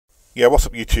Yeah, what's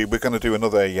up YouTube? We're going to do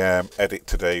another edit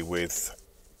today with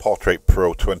Portrait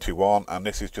Pro 21, and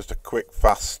this is just a quick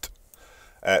fast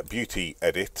beauty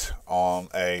edit on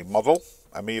a model,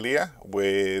 Amelia,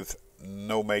 with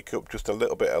no makeup, just a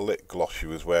little bit of lip gloss she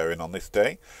was wearing on this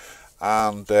day.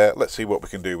 And let's see what we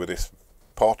can do with this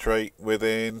portrait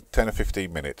within 10 or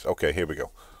 15 minutes. Okay, here we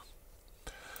go.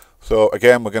 So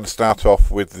again, we're going to start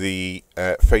off with the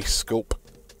face sculpt,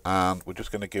 and we're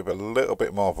just going to give a little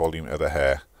bit more volume to the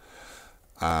hair.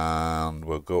 And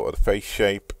we'll go to the face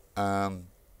shape and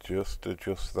just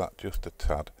adjust that just a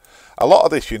tad. A lot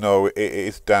of this, you know, it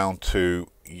is down to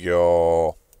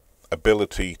your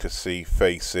ability to see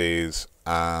faces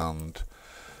and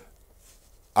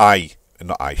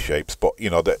not eye shapes, but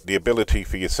you know, the ability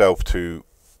for yourself to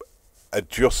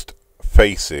adjust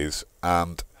faces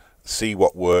and see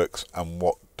what works and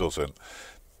what doesn't.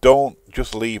 Don't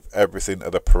just leave everything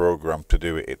to the program to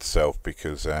do it itself,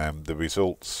 because the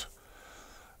results,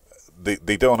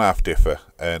 they don't half differ,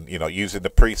 and you know, using the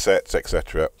presets,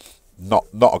 etc., not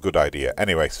a good idea.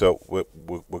 Anyway, so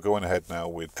we're going ahead now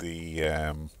with the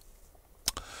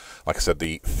like I said,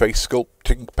 the face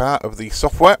sculpting part of the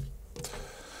software.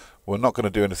 We're not going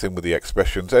to do anything with the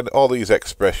expressions, and all these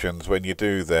expressions, when you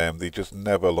do them, they just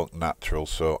never look natural,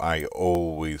 so I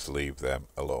always leave them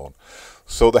alone.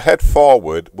 So the head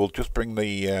forward, we'll just bring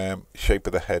the shape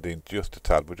of the head in just a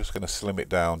tad. We're just going to slim it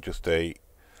down just a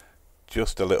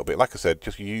little bit. Like I said,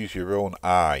 just use your own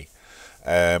eye.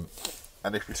 And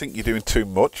if you think you're doing too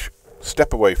much,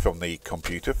 step away from the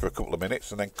computer for a couple of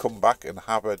minutes and then come back and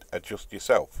have it adjust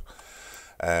yourself.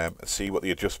 See what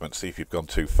the adjustments, see if you've gone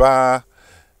too far,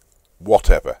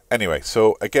 whatever. Anyway,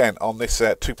 so again, on this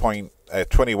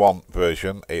 2.21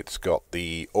 version, it's got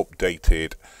the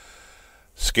updated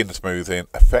skin smoothing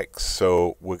effects.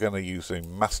 So we're going to use a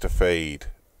master fade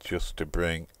just to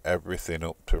bring everything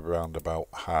up to around about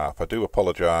half. I do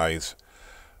apologise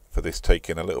for this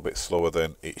taking a little bit slower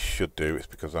than it should do. It's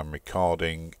because I'm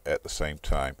recording at the same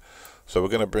time. So we're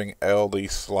going to bring all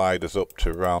these sliders up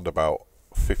to around about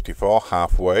 54,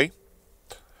 halfway,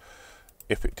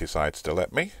 if it decides to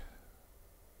let me.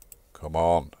 Come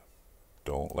on,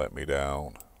 don't let me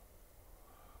down.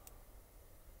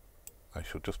 I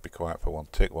shall just be quiet for one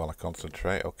tick while I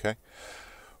concentrate. Okay.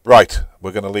 Right,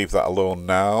 we're going to leave that alone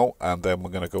now, and then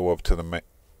we're going to go over to the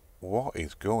what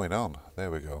is going on? There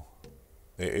we go.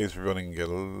 It is running a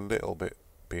little bit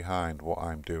behind what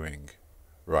I'm doing.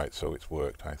 Right, so it's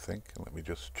worked, I think. Let me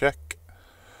just check.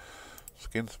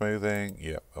 Skin smoothing,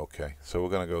 yep, okay. So we're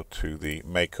going to go to the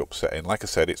makeup setting. Like I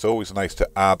said, it's always nice to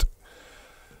add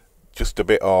just a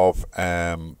bit of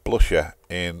blusher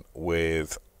in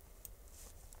with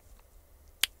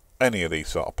any of these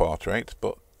sort of portraits,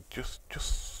 but just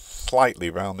slightly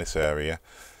around this area.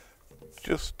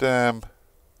 Just it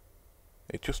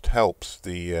just helps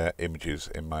the images,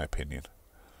 in my opinion.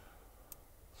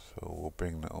 So we'll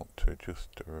bring that up to just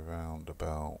around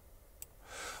about.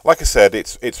 Like I said,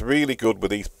 it's really good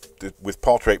with with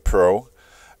Portrait Pro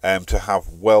to have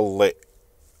well lit,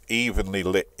 evenly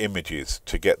lit images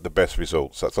to get the best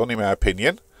results. That's only my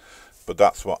opinion, but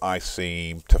that's what I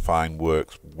seem to find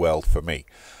works well for me.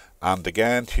 And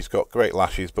again, she's got great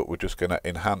lashes, but we're just going to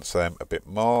enhance them a bit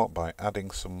more by adding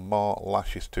some more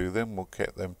lashes to them. We'll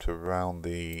get them to around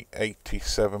the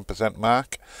 87%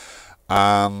 mark.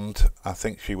 And I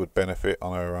think she would benefit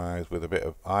on her eyes with a bit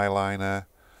of eyeliner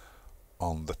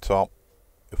on the top.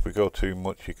 If we go too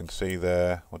much, you can see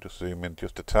there. We'll just zoom in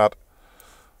just a tad.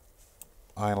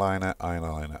 Eyeliner,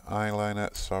 eyeliner,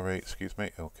 eyeliner. Sorry, excuse me.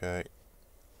 Okay.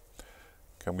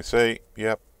 Can we see?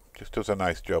 Yep. Just does a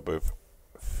nice job of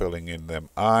filling in them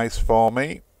eyes for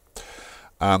me.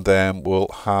 And then we'll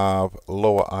have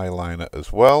lower eyeliner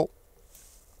as well,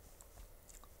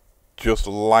 just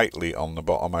lightly on the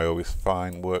bottom. I always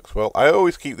find works well. I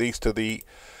always keep these to the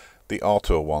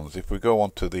auto ones. If we go on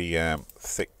to the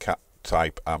thick cat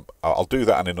type, I'll do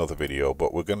that in another video,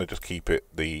 but we're going to just keep it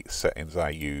the settings I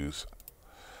use.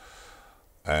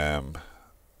 Don't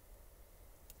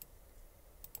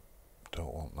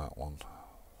want that one.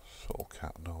 Soul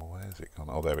cat, no, where's it gone?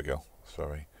 Oh, there we go.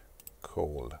 Sorry,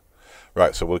 cold.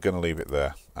 Right, so we're going to leave it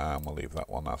there, and we'll leave that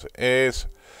one as it is.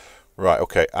 Right,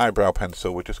 okay, eyebrow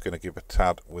pencil. We're just going to give a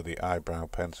tad with the eyebrow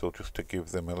pencil just to give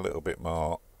them a little bit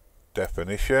more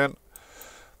definition.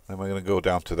 Then we're going to go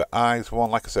down to the eyes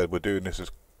one. Like I said, we're doing this as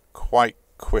quite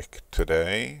quick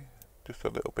today. Just a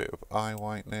little bit of eye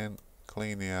whitening.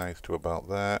 Clean the eyes to about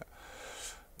there.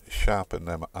 Sharpen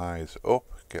them eyes up.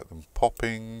 Get them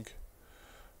popping.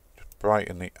 Just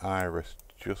brighten the iris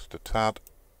just a tad.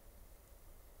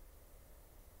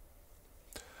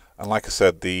 And like I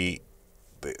said, the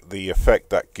the effect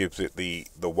that gives it the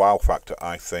wow factor,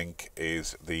 I think,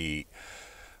 is the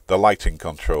lighting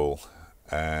control.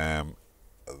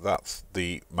 That's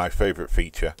my favorite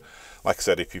feature. Like I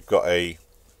said, if you've got a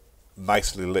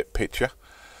nicely lit picture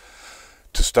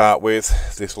to start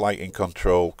with, this lighting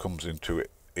control comes into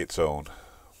its own,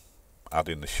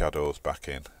 adding the shadows back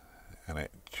in, and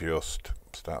it just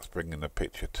starts bringing the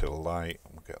picture to light.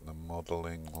 I'm getting the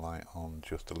modeling light on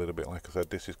just a little bit. Like I said,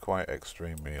 this is quite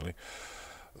extreme really.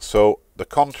 So the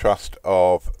contrast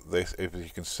of this, if you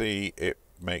can see, it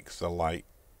makes the light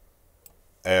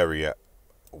area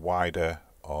wider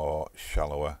or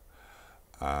shallower,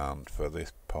 and for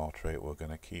this portrait we're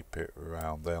going to keep it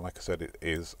around there. Like I said, it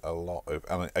is a lot of,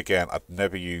 and again, I'd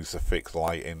never use the fixed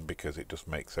lighting because it just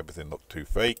makes everything look too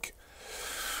fake.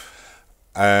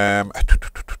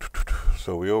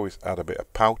 So we always add a bit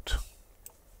of pout,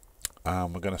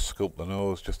 and we're going to sculpt the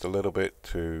nose just a little bit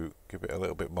to give it a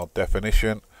little bit more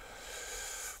definition.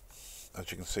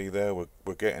 As you can see there,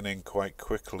 we're getting in quite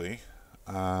quickly,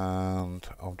 and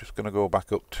I'm just going to go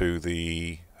back up to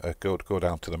the go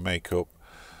down to the makeup,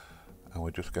 and we're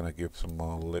just going to give some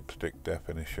more lipstick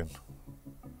definition.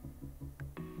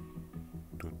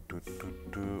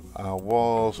 I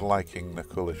was liking the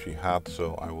colour she had,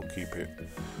 so I will keep it.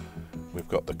 We've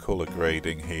got the colour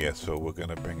grading here, so we're going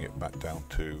to bring it back down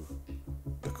to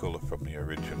the colour from the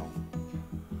original,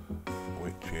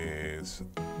 which is,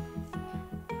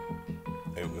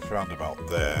 it was round about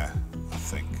there, I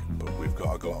think, but we've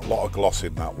got a lot of gloss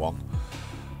in that one,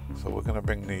 so we're going to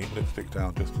bring the lipstick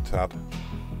down just a tad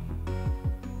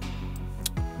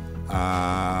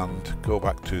and go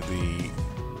back to the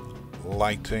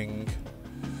lighting.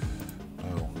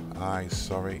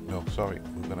 Sorry,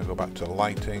 we're going to go back to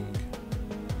lighting,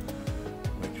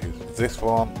 which is this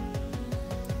one,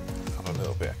 and a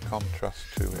little bit of contrast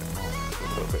to it, a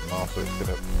little bit more, so it's going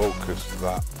to focus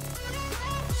that.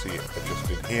 See it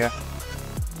adjusting here.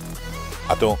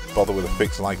 I don't bother with a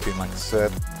fixed lighting, like I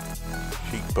said.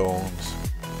 Cheekbones,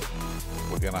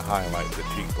 we're going to highlight the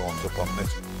cheekbones up on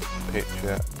this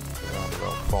picture around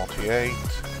about 48,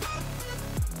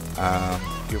 and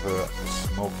give her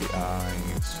smoky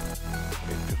eyes.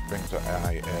 It just brings the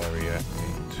eye area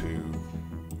into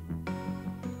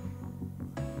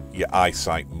your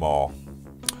eyesight more,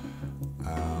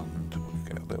 and we'll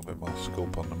get a little bit more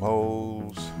sculpt on the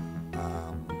moles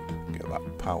and get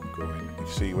that pout going. You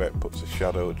see where it puts the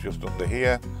shadow just under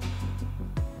here.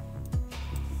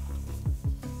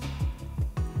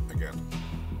 Again,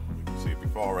 you can see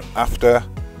before and after.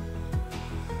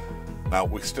 Now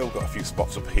we've still got a few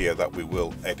spots up here that we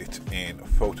will edit in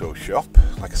Photoshop.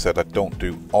 Like I said, I don't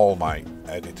do all my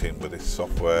editing with this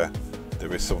software.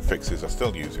 There is some fixes I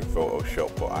still use in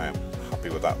Photoshop, but I am happy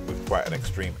with that, with quite an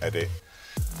extreme edit.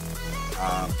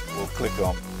 And we'll click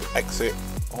on exit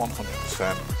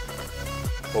 100%.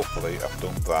 Hopefully I've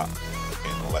done that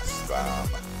in less than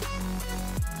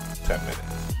 10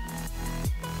 minutes.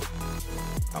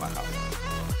 And I have.